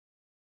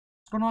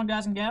What's going on,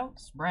 guys and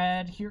gals?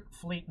 Brad here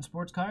at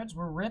LaytonSportsCards.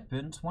 We're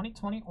ripping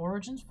 2020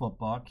 Origins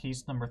Football,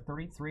 case number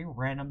 33,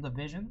 Random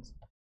Divisions.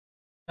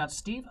 Got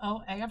Steve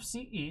O,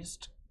 AFC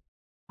East,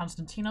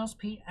 Konstantinos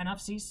P,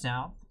 NFC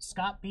South,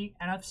 Scott B,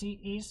 NFC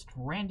East,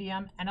 Randy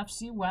M,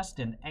 NFC West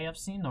and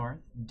AFC North,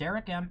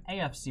 Derek M,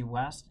 AFC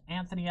West,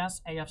 Anthony S,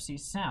 AFC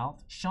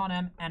South, Sean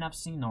M,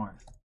 NFC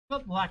North.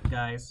 Good luck,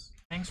 guys.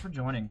 Thanks for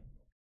joining.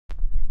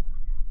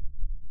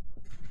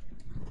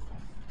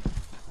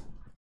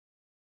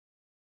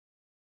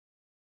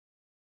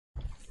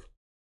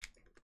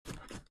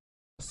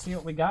 See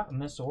what we got in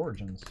this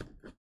Origins.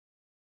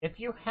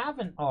 If you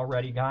haven't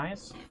already,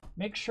 guys,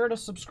 make sure to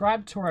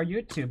subscribe to our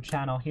YouTube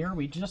channel here.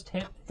 We just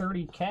hit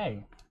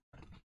 30K.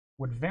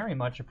 Would very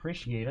much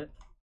appreciate it.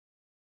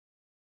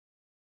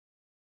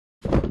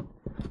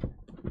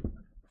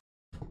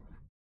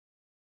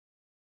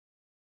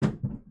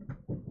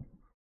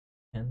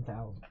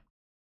 $10,000.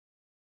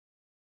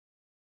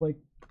 Like,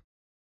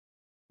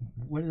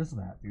 what is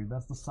that, dude?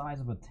 That's the size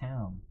of a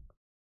town.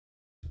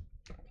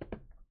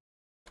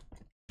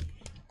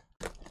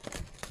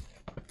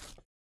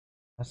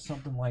 That's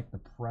something like the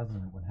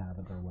president would have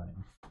at their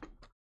wedding.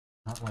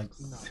 Not like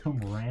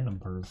some random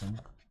person.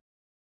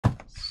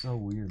 So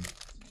weird.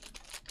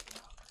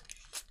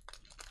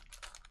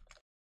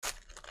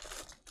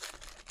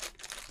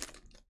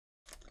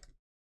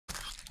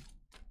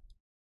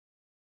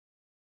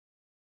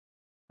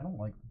 I don't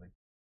like the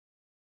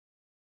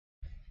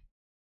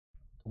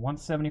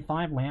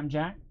 175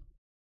 Lambjack.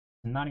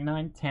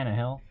 99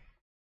 Tannehill.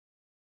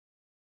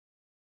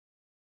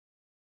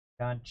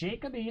 Got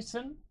Jacob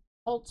Eason.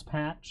 Colts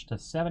patch to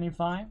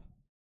 75.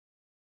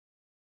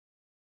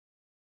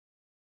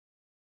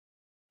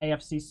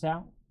 AFC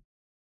South.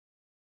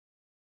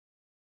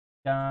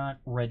 Got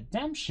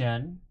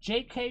Redemption.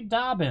 J.K.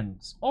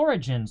 Dobbins.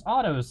 Origins.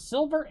 Autos.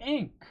 Silver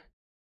Ink.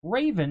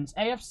 Ravens.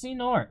 AFC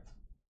North.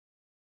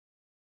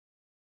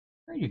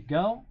 There you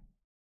go.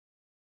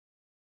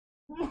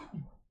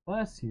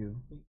 Bless you.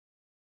 I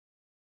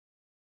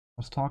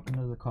was talking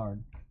to the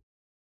card.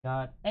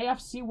 Got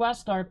AFC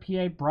West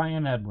RPA.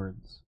 Brian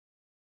Edwards.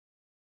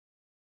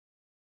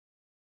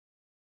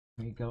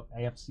 Here you go,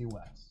 AFC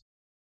West.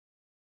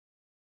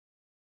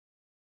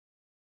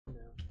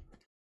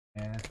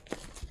 Yeah.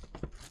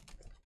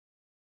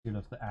 Dude,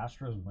 if the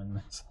Astros win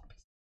this,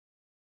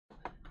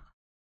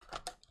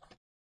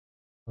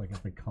 like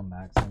if they come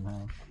back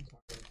somehow.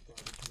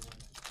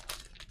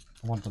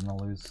 I want them to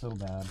lose so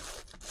bad.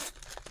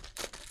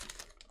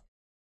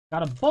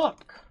 Got a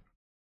book!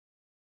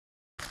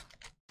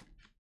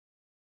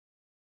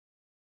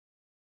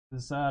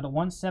 This is the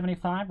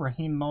 175,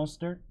 Raheem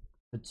Mostert.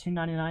 The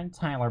 299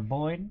 Tyler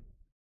Boyd.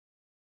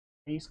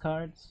 Base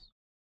cards.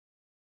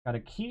 Got a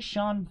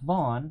Keyshawn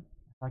Vaughn,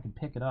 if I can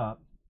pick it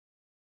up.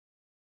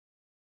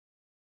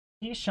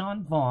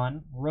 Keyshawn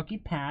Vaughn, rookie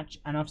patch,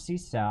 NFC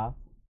South.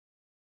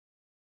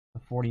 The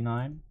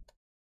 49.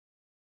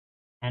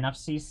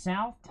 NFC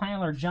South,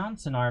 Tyler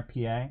Johnson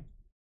RPA.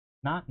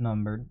 Not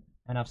numbered.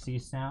 NFC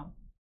South.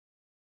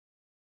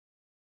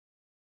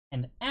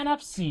 And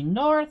NFC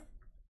North,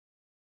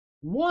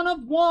 1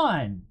 of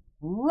 1.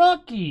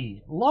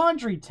 Rookie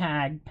laundry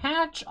tag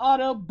patch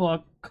auto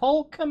book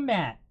Cole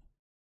Kmet.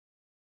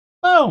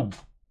 Boom.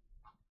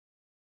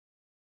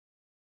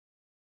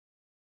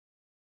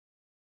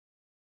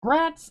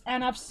 Grats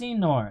NFC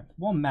North.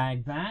 We'll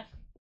mag that.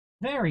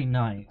 Very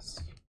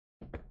nice.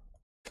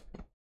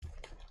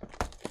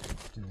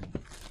 Dude,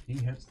 he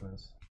hits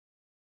this.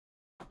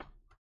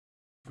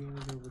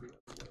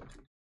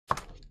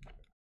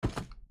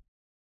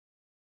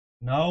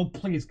 No,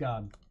 please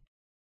God.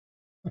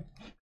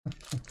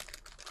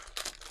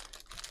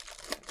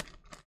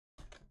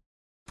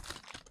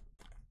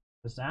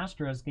 This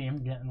Astros game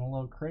getting a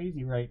little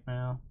crazy right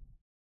now.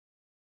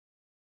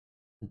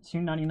 The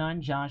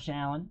 299 Josh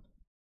Allen,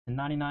 the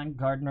 99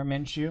 Gardner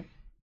Minshew.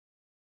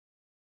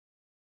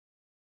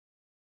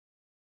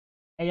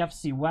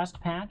 AFC West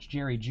patch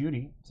Jerry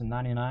Jeudy to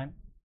 99.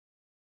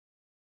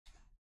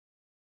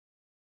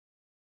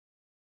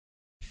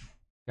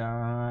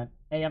 Got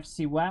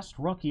AFC West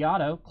rookie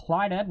auto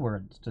Clyde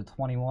Edwards to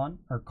 21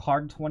 or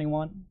card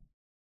 21.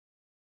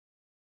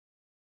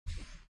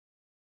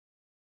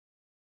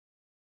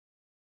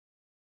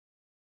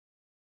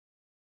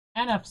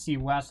 NFC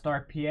West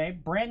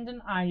RPA,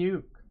 Brandon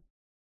Ayuk.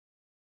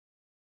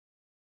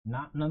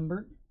 Not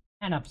numbered.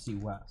 NFC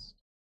West.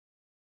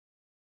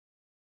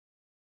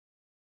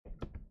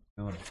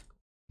 Good.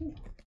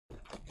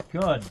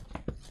 Good.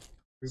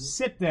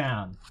 Sit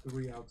down.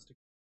 3 outs to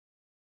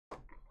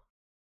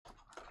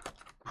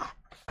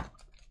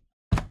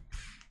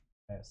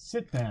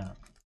sit down.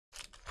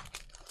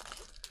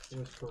 it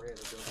was Correa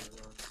that goes in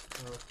the run.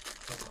 Oh,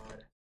 come on.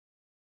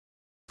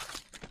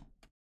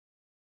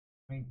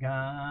 We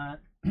got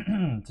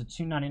to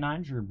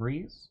 299 Drew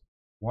Brees,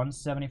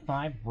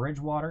 175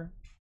 Bridgewater.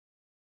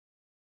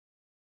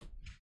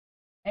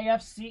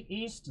 AFC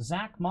East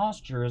Zach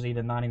Moss jersey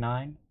to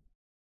 99.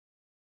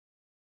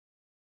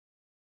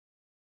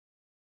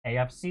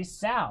 AFC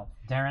South,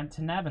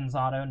 Darrington Evans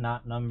auto,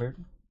 not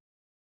numbered.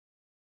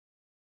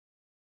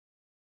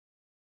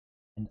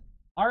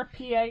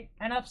 RPA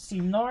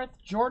NFC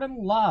North, Jordan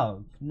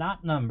Love,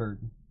 not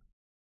numbered.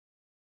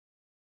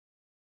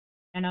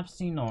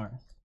 NFC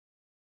North.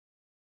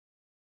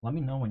 Let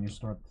me know when you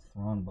start the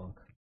Thrawn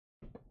book.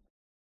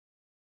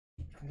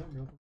 I don't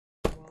know them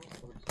well,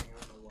 so I'm saying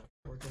I don't know what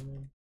we're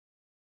doing.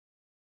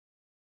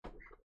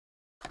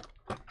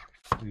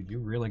 Dude, you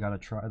really gotta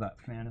try that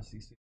fantasy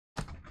series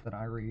that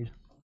I read.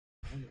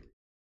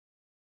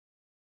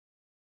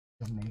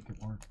 You'll make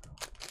it work, bro.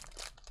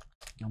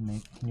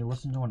 Can you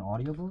listen to an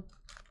audiobook?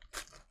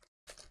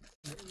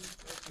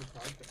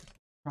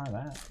 Try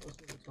that.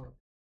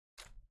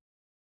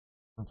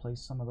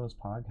 Replace some of those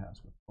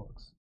podcasts with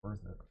books.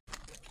 Worth it.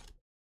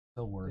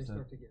 Still worth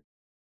it.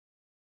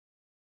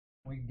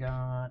 We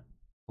got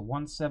the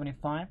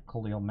 175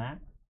 Khalil Mack,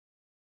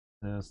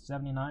 the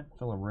 79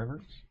 Phillip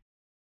Rivers,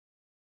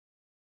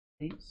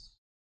 Ace,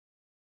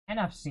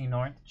 NFC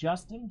North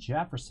Justin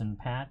Jefferson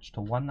patch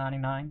to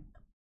 199.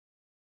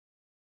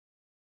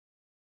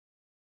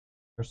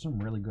 There's some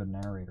really good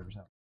narrators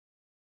out there.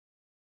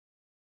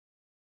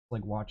 It's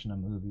like watching a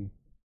movie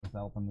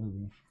without the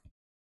movie.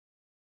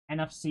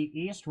 NFC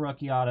East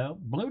rookie auto,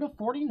 blue to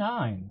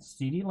 49,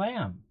 CeeDee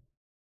Lamb.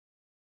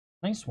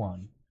 Nice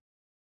one.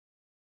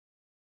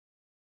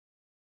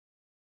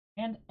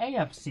 And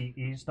AFC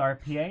East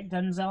RPA,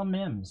 Denzel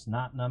Mims,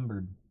 not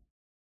numbered.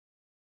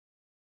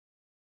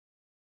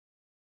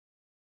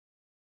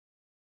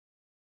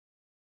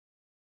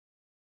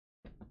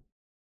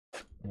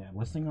 Yeah,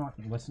 listening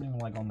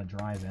like on the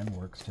drive in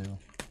works too.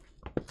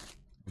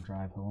 The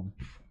drive home.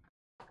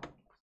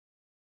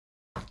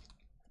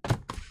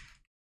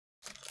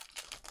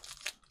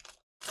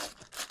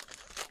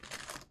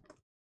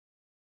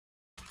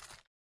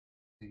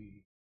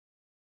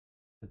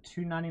 The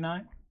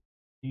 299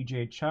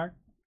 DJ Chark,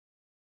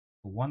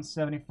 the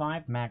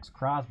 175 Max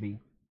Crosby,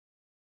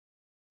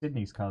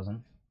 Sydney's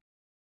cousin.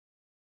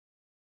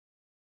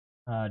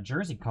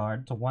 Jersey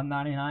card to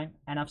 199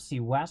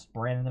 NFC West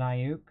Brandon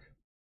Ayuk.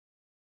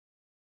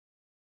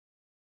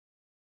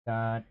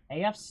 Got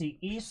AFC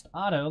East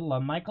auto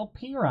LaMichael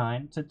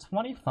Pirine to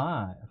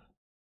 25.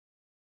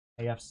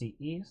 AFC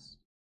East.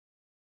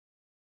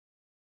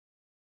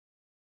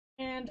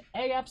 And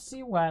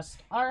AFC West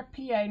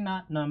RPA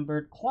not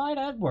numbered Clyde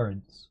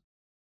Edwards.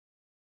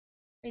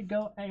 There you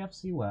go,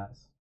 AFC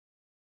West.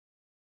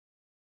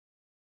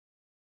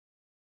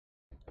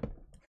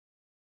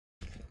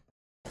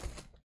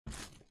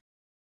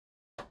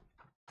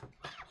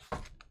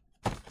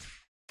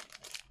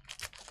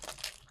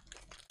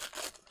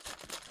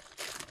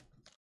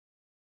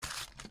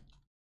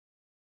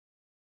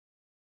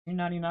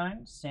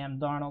 $2.99 Sam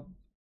Darnold.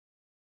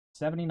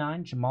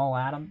 79 Jamal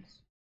Adams.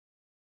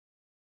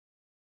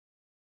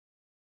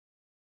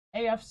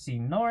 AFC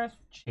North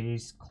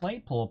Chase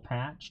Claypool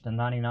patch to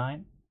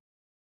 99.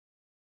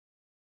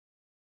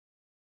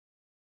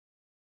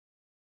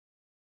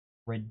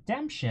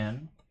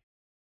 Redemption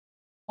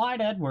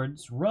Clyde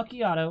Edwards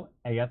rookie auto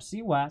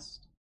AFC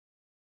West.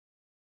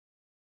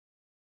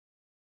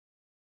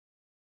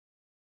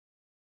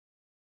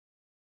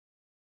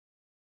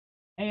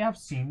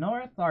 AFC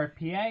North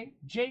RPA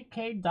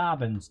J.K.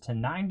 Dobbins to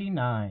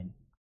 99.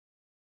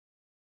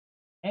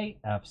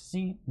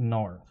 AFC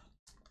North.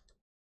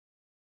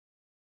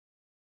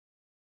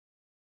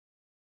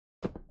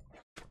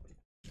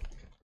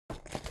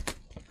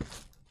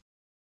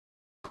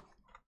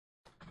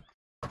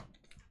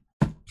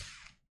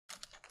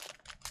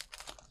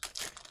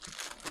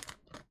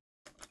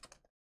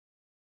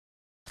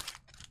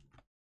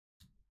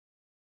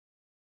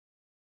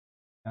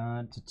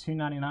 To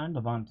 $2.99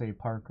 Devontae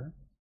Parker.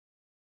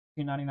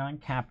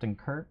 $2.99 Captain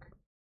Kirk.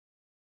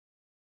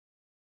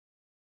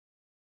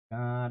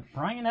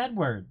 Brian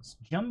Edwards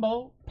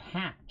Jumbo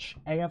patch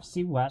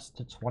AFC West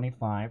to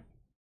 25.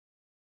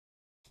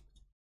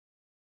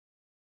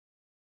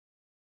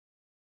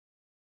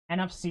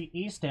 NFC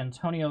East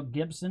Antonio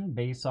Gibson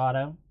base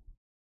auto.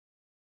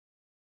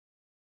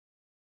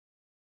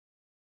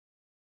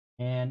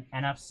 And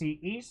NFC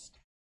East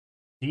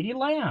CeeDee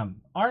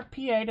Lamb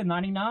RPA to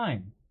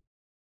 99.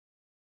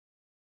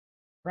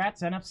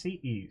 Congrats,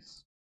 NFC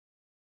East.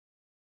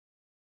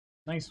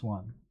 Nice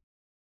one.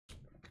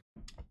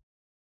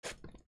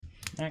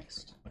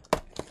 Next.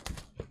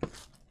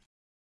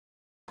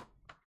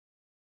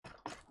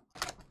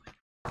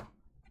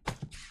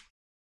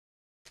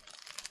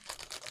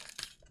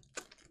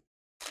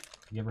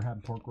 You ever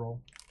had pork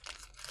roll?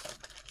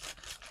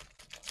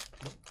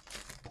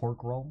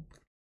 Pork roll?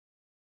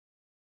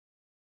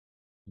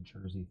 The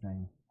Jersey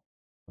thing.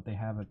 But they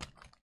have it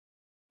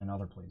in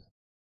other places.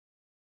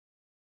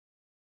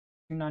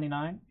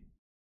 $2.99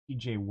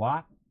 TJ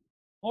Watt.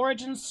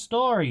 Origin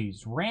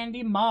Stories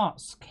Randy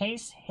Moss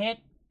case hit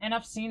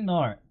NFC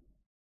North.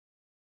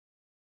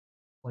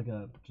 Like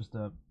just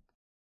a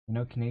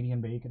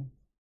Canadian bacon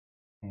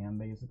ham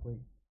basically,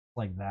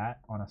 like that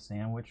on a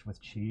sandwich with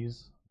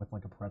cheese with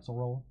like a pretzel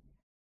roll.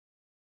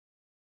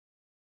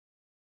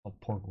 A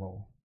pork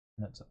roll,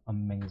 and it's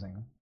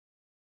amazing.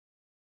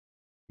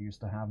 We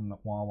used to have them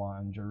at Wawa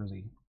in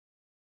Jersey.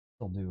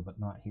 Still do, but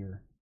not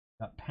here.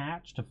 Got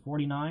patch to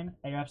 49.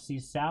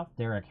 AFC South,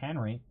 Derrick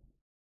Henry.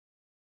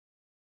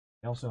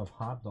 They also have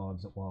hot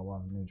dogs at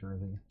Wawa in New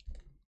Jersey.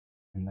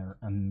 And they're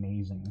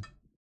amazing.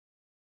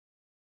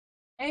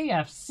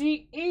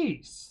 AFC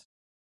East.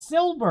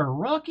 Silver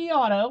rookie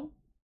auto.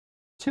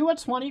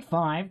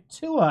 2/25.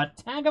 Tua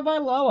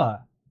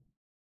Tagovailoa.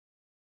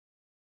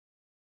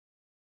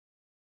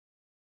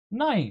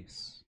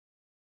 Nice.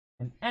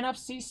 An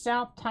NFC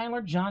South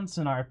Tyler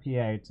Johnson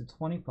RPA to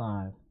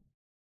 25.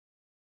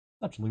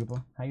 What's up,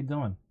 Lupa? How you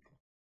doing?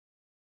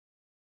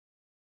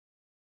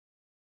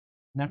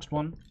 Next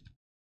one.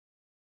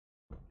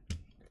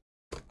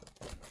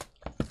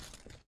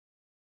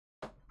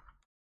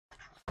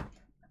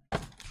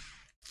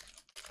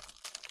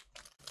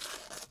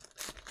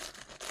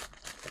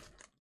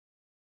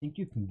 I think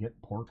you can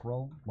get pork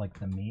roll, like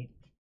the meat,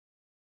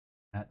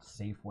 at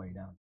Safeway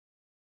down.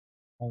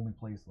 Only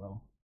place,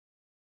 though.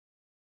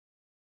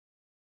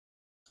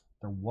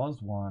 There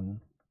was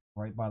one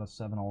right by the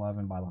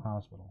 7-Eleven by the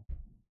hospital.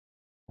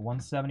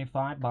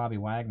 175, Bobby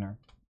Wagner.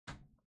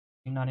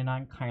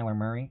 299, Kyler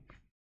Murray.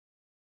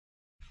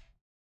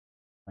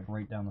 Like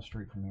right down the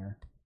street from here.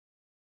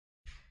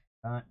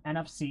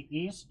 NFC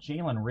East,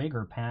 Jalen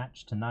Reagor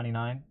patch to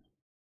 99.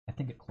 I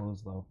think it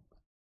closed, though.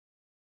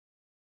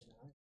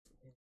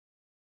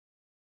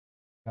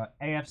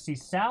 AFC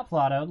South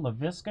Lotto,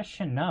 LaVisca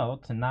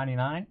Chenault to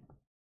 99.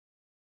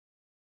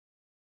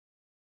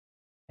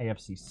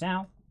 AFC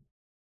South.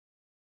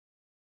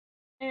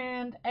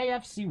 And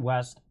AFC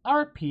West,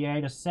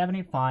 RPA to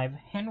 75,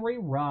 Henry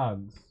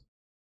Ruggs.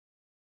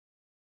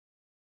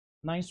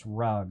 Nice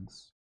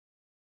Ruggs.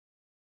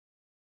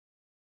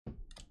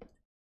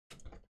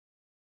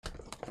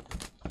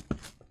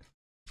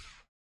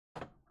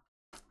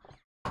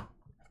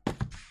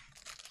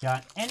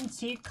 Got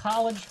NT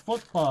College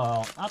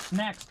Football up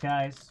next,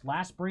 guys.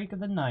 Last break of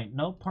the night.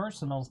 No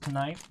personals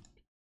tonight.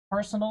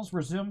 Personals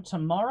resume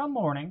tomorrow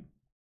morning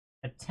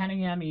at 10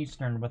 a.m.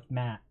 Eastern with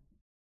Matt.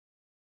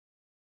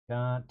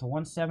 Got to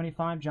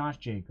 175, Josh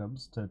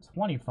Jacobs. To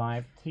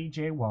 25,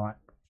 TJ Watt.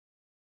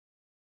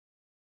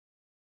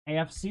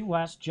 AFC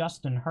West,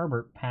 Justin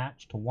Herbert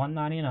patch to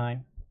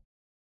 199.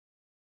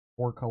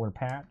 4-color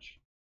patch.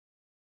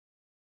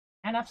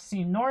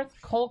 NFC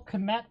North, Cole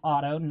Kmet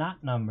auto,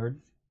 not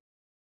numbered.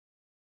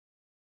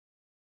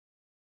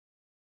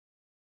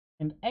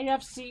 And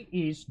AFC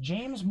East,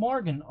 James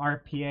Morgan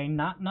RPA,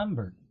 not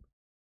numbered.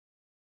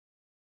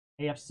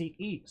 AFC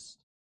East.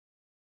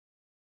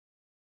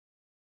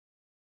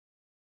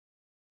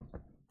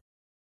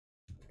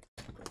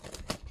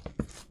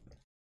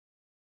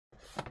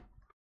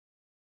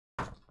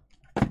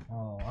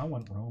 Oh, I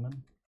went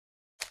Roman.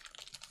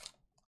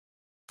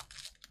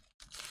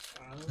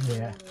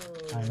 Yeah,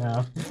 I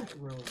know.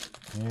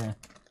 Yeah.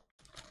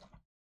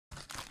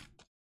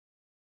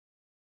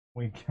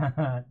 We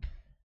got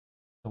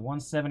the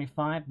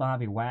 175,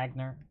 Bobby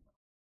Wagner.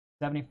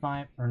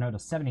 75, or no, to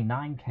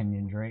 79,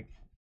 Kenyon Drake.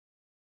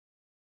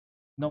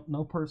 Nope,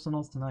 no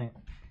personals tonight.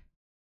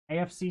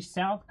 AFC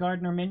South,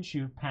 Gardner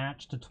Minshew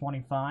patch to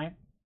 25.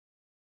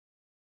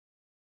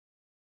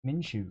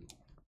 Minshew.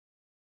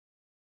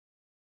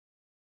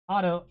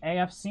 Auto,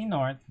 AFC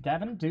North,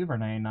 Devin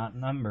Duvernay, not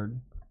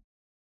numbered.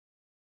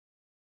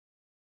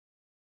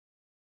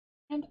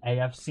 And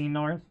AFC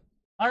North,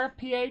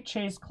 RPA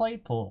Chase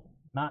Claypool,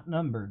 not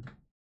numbered.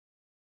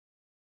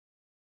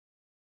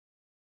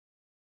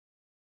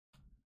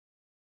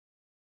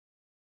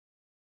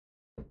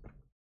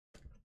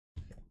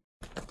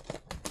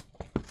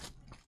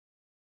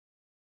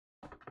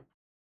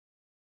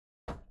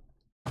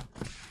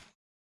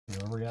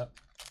 Hurry up.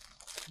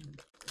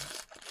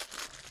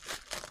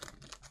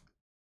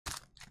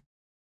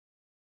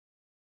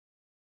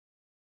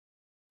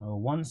 Oh,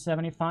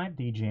 175,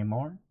 DJ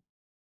Moore.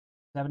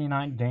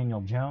 79,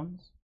 Daniel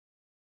Jones.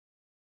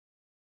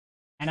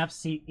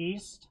 NFC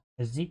East,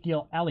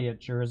 Ezekiel Elliott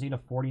jersey to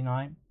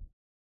 49.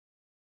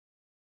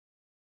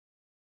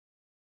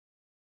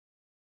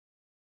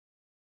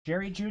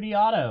 Jerry Jeudy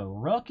auto,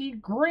 rookie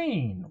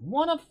green,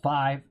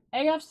 1/5,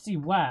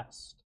 AFC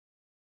West.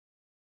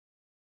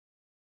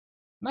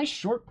 Nice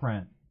short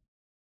print.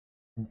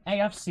 And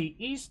AFC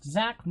East,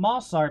 Zach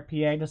Moss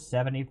RPA to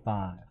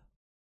 75.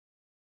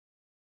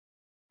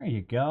 There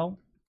you go.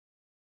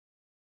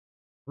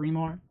 3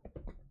 more.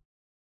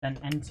 Then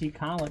NT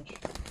College.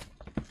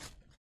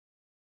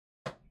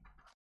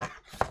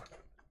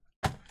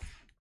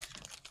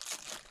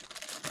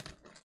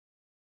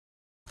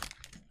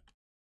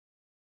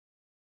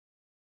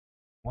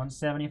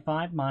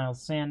 $175,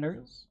 Miles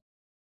Sanders.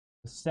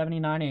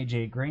 79,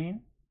 AJ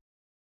Green.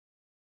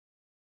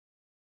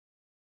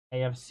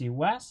 AFC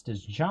West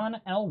is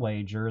John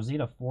Elway jersey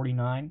to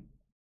 49.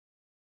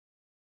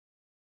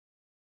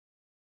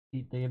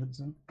 Pete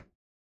Davidson.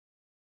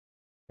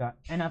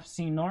 Got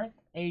NFC North,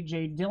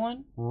 A.J.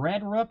 Dillon,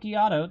 red rookie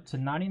auto to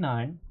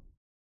 99.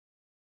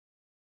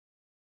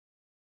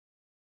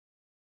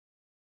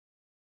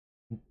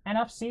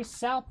 NFC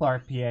South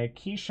RPA,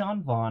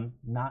 Keyshawn Vaughn,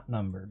 not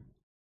numbered.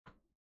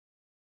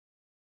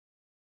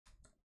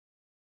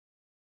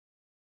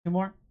 2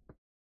 more.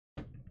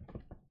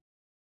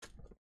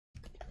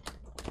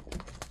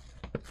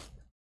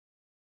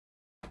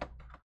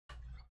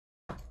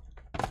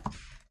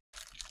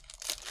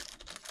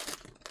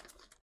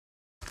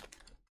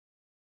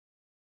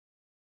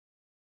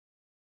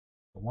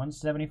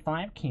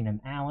 175,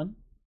 Keenan Allen.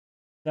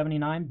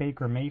 79,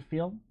 Baker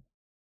Mayfield.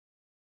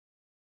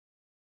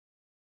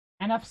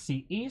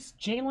 NFC East,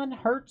 Jalen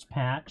Hurts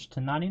patch to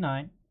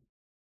 99.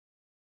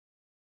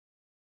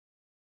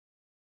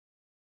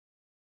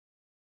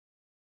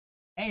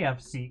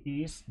 AFC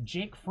East,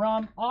 Jake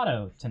Fromm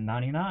auto to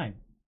 99.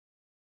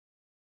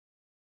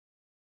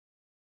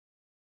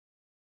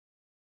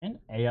 And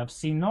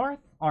AFC North,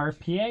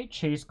 RPA,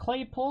 Chase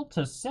Claypool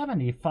to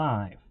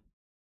 75.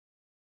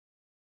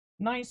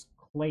 Nice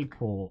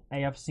Claypool,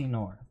 AFC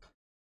North.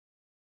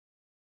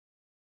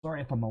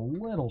 Sorry if I'm a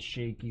little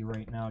shaky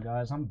right now,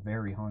 guys. I'm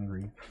very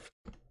hungry.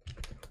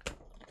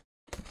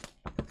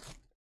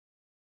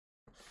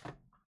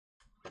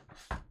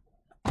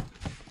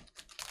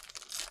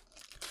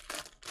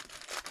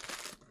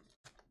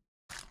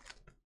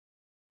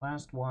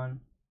 Last one.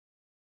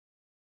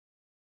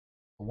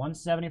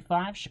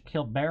 175,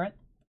 Shaquille Barrett.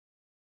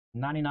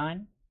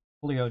 99,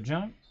 Julio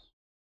Jones.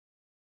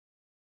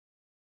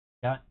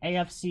 Got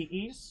AFC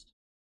East.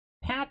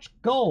 Patch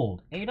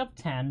Gold, 8 of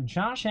 10,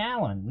 Josh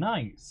Allen.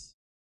 Nice.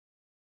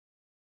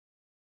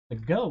 The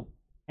GOAT,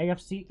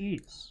 AFC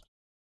East.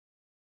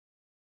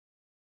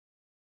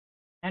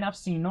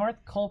 NFC North,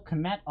 Cole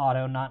Kmet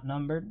auto not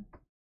numbered.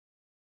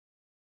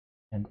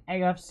 And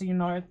AFC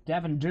North,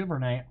 Devin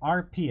Duvernay,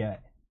 RPA.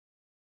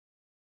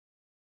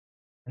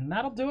 And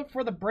that'll do it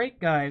for the break,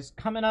 guys.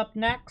 Coming up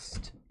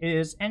next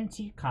is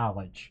NT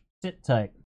College. Sit tight.